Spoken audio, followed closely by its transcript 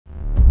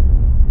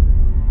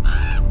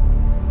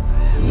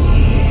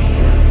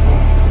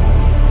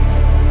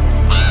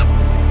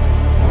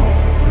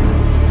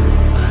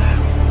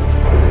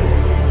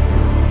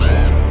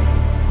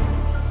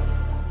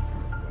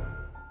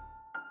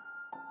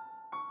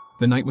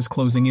The night was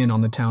closing in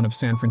on the town of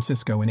San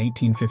Francisco in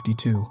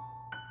 1852.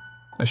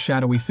 A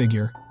shadowy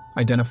figure,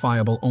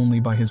 identifiable only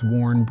by his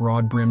worn,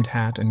 broad-brimmed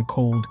hat and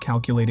cold,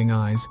 calculating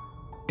eyes,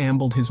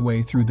 ambled his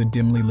way through the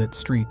dimly lit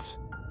streets.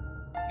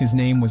 His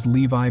name was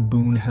Levi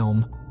Boone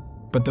Helm,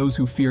 but those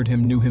who feared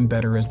him knew him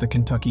better as the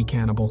Kentucky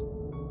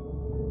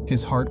Cannibal.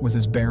 His heart was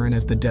as barren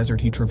as the desert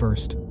he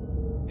traversed,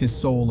 his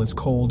soul as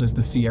cold as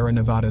the Sierra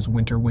Nevada's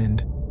winter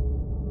wind.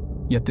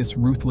 Yet this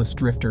ruthless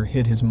drifter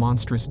hid his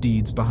monstrous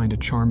deeds behind a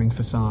charming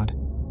facade.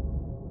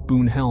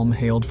 Boone Helm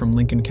hailed from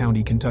Lincoln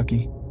County,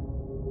 Kentucky.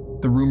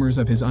 The rumors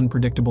of his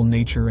unpredictable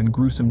nature and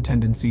gruesome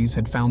tendencies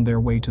had found their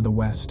way to the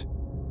West.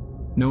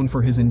 Known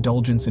for his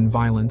indulgence in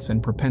violence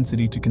and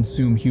propensity to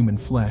consume human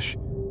flesh,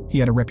 he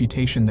had a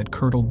reputation that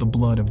curdled the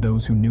blood of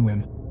those who knew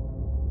him.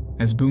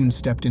 As Boone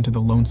stepped into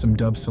the Lonesome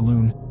Dove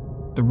Saloon,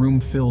 the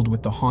room filled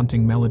with the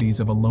haunting melodies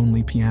of a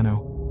lonely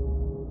piano.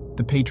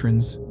 The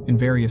patrons, in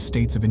various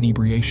states of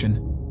inebriation,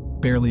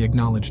 barely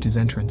acknowledged his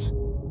entrance.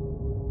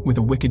 With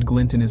a wicked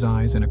glint in his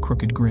eyes and a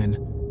crooked grin,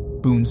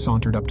 Boone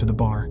sauntered up to the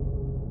bar.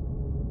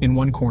 In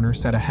one corner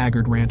sat a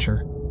haggard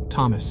rancher,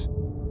 Thomas.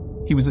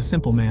 He was a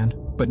simple man,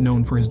 but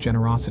known for his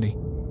generosity.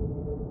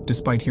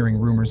 Despite hearing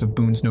rumors of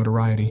Boone's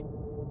notoriety,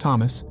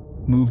 Thomas,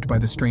 moved by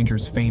the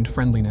stranger's feigned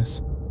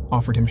friendliness,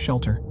 offered him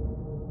shelter.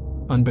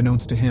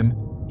 Unbeknownst to him,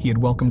 he had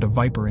welcomed a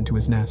viper into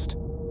his nest.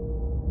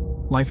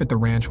 Life at the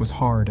ranch was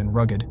hard and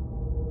rugged.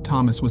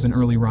 Thomas was an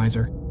early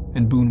riser,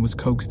 and Boone was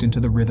coaxed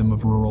into the rhythm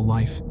of rural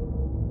life.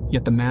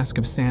 Yet the mask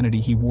of sanity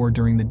he wore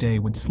during the day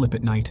would slip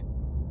at night.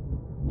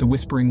 The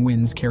whispering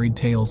winds carried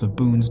tales of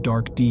Boone's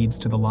dark deeds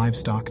to the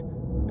livestock,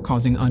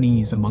 causing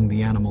unease among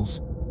the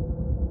animals.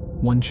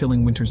 One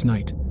chilling winter's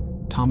night,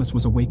 Thomas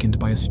was awakened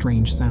by a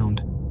strange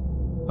sound,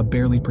 a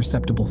barely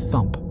perceptible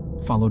thump,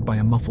 followed by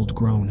a muffled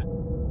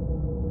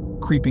groan.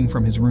 Creeping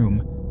from his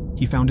room,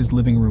 he found his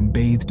living room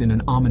bathed in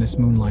an ominous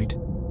moonlight,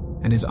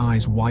 and his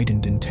eyes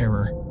widened in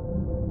terror.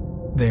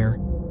 There,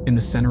 in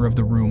the center of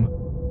the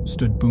room,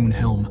 stood Boone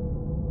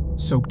Helm,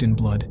 soaked in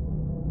blood,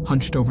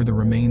 hunched over the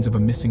remains of a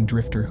missing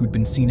drifter who'd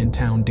been seen in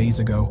town days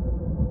ago.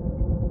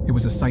 It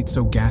was a sight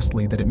so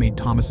ghastly that it made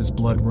Thomas's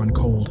blood run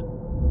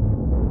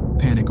cold.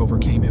 Panic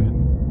overcame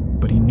him,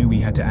 but he knew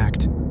he had to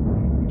act.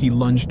 He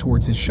lunged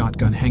towards his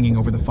shotgun hanging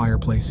over the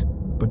fireplace,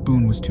 but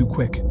Boone was too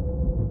quick.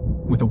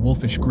 With a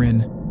wolfish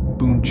grin,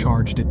 Boone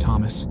charged at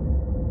Thomas.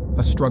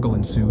 A struggle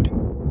ensued,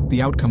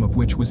 the outcome of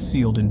which was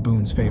sealed in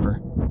Boone's favor.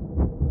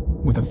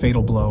 With a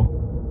fatal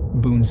blow,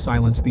 Boone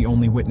silenced the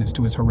only witness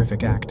to his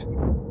horrific act.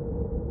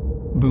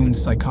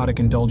 Boone's psychotic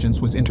indulgence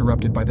was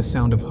interrupted by the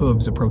sound of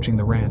hooves approaching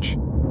the ranch.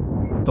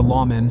 The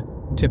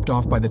lawmen, tipped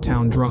off by the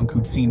town drunk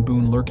who'd seen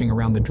Boone lurking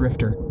around the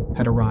drifter,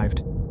 had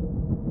arrived.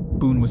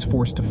 Boone was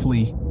forced to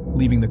flee,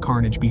 leaving the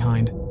carnage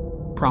behind,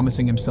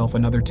 promising himself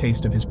another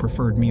taste of his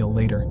preferred meal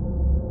later.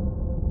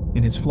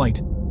 In his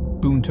flight,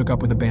 Boone took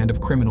up with a band of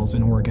criminals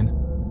in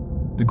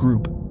Oregon. The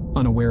group,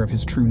 unaware of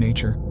his true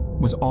nature,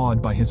 was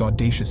awed by his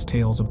audacious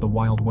tales of the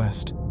Wild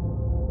West.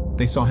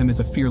 They saw him as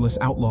a fearless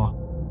outlaw,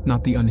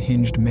 not the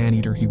unhinged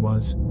man-eater he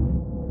was.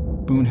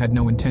 Boone had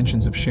no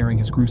intentions of sharing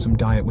his gruesome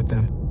diet with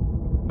them,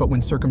 but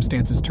when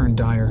circumstances turned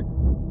dire,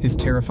 his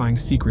terrifying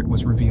secret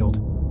was revealed.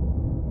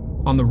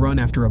 On the run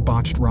after a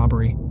botched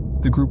robbery,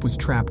 the group was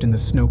trapped in the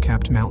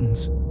snow-capped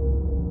mountains.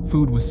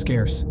 Food was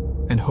scarce,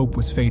 and hope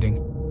was fading.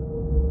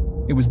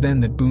 It was then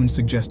that Boone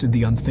suggested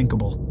the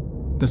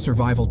unthinkable, the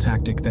survival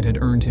tactic that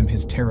had earned him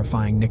his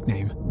terrifying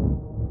nickname.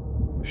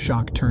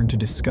 Shock turned to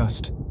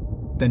disgust,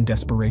 then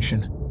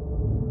desperation.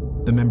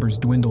 The members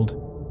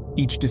dwindled,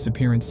 each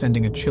disappearance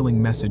sending a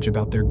chilling message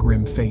about their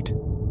grim fate.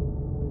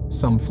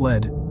 Some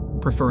fled,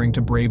 preferring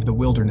to brave the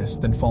wilderness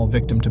than fall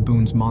victim to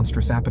Boone's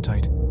monstrous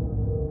appetite.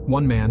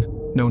 One man,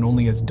 known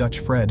only as Dutch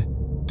Fred,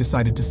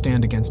 decided to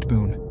stand against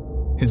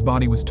Boone. His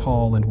body was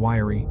tall and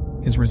wiry,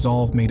 his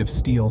resolve made of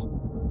steel.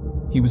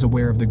 He was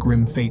aware of the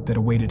grim fate that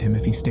awaited him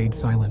if he stayed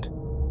silent.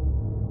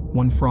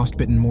 One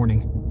frostbitten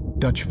morning,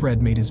 Dutch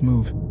Fred made his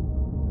move.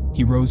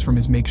 He rose from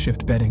his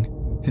makeshift bedding,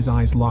 his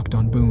eyes locked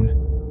on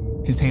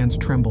Boone. His hands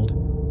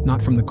trembled,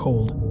 not from the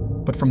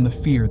cold, but from the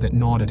fear that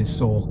gnawed at his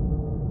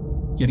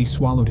soul. Yet he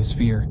swallowed his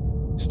fear,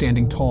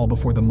 standing tall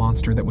before the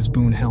monster that was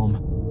Boone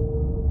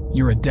Helm.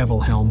 "You're a devil,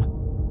 Helm."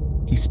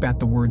 He spat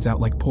the words out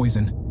like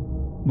poison.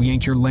 "We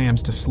ain't your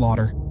lambs to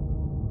slaughter."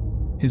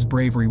 His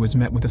bravery was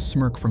met with a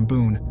smirk from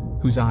Boone,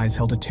 whose eyes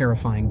held a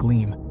terrifying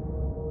gleam.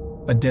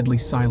 A deadly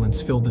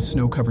silence filled the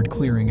snow-covered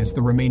clearing as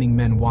the remaining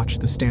men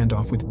watched the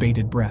standoff with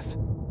bated breath.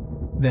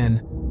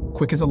 Then,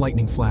 quick as a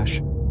lightning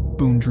flash,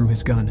 Boone drew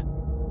his gun.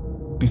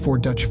 Before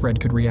Dutch Fred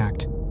could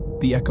react,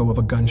 the echo of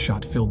a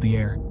gunshot filled the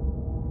air.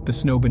 The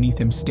snow beneath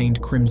him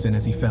stained crimson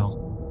as he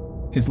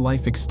fell. His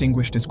life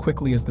extinguished as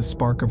quickly as the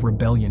spark of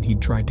rebellion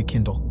he'd tried to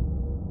kindle.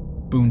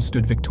 Boone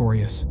stood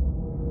victorious,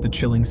 the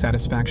chilling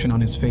satisfaction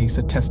on his face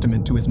a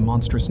testament to his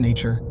monstrous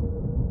nature.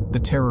 The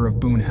terror of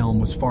Boone Helm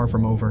was far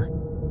from over.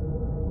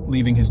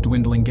 Leaving his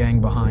dwindling gang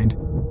behind,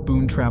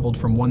 Boone traveled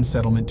from one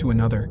settlement to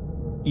another,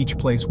 each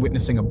place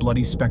witnessing a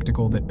bloody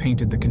spectacle that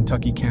painted the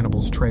Kentucky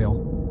Cannibal's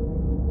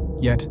trail.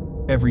 Yet,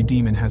 every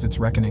demon has its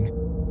reckoning.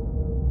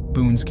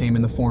 Boone's came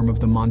in the form of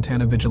the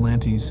Montana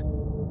Vigilantes,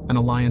 an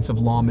alliance of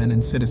lawmen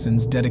and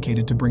citizens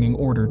dedicated to bringing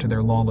order to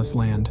their lawless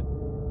land.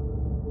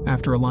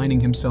 After aligning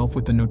himself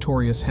with the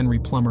notorious Henry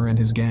Plummer and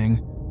his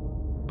gang,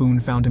 Boone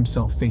found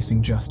himself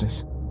facing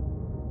justice.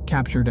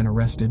 Captured and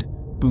arrested,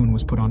 Boone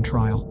was put on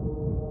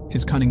trial.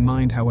 His cunning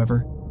mind,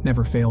 however,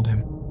 never failed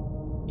him.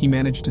 He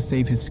managed to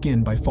save his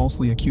skin by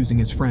falsely accusing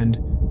his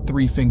friend,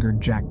 Three-Fingered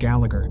Jack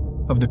Gallagher,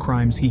 of the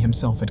crimes he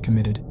himself had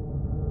committed.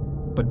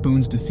 But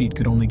Boone's deceit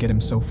could only get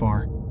him so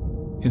far.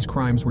 His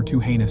crimes were too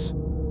heinous,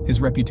 his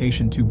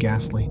reputation too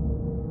ghastly.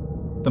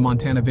 The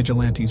Montana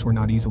Vigilantes were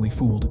not easily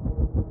fooled.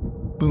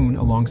 Boone,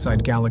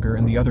 alongside Gallagher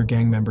and the other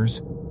gang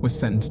members, was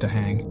sentenced to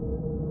hang.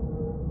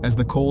 As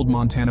the cold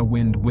Montana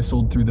wind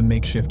whistled through the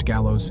makeshift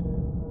gallows,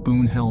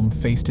 Boone Helm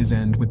faced his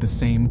end with the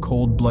same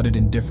cold-blooded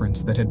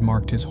indifference that had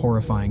marked his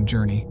horrifying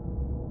journey.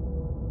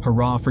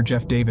 "Hurrah for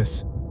Jeff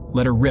Davis!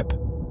 Let her rip!"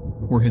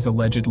 were his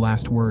alleged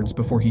last words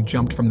before he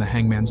jumped from the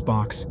hangman's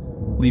box,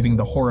 leaving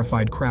the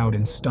horrified crowd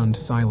in stunned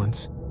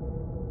silence.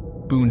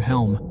 Boone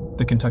Helm,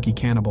 the Kentucky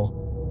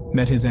Cannibal,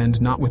 met his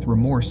end not with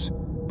remorse,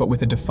 but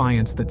with a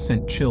defiance that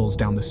sent chills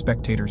down the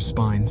spectators'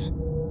 spines.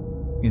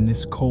 In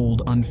this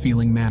cold,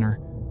 unfeeling manner,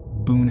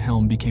 Boone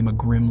Helm became a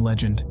grim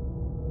legend.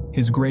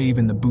 His grave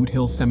in the Boot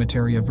Hill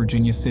Cemetery of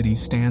Virginia City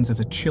stands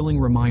as a chilling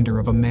reminder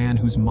of a man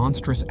whose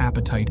monstrous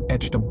appetite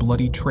etched a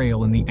bloody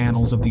trail in the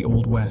annals of the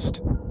Old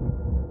West.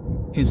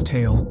 His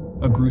tale,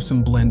 a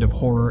gruesome blend of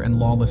horror and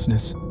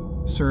lawlessness,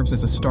 serves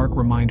as a stark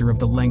reminder of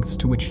the lengths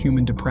to which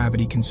human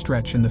depravity can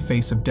stretch in the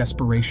face of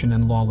desperation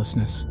and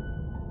lawlessness.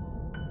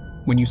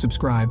 When you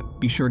subscribe,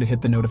 be sure to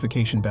hit the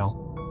notification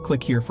bell.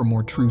 Click here for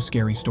more true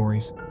scary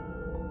stories.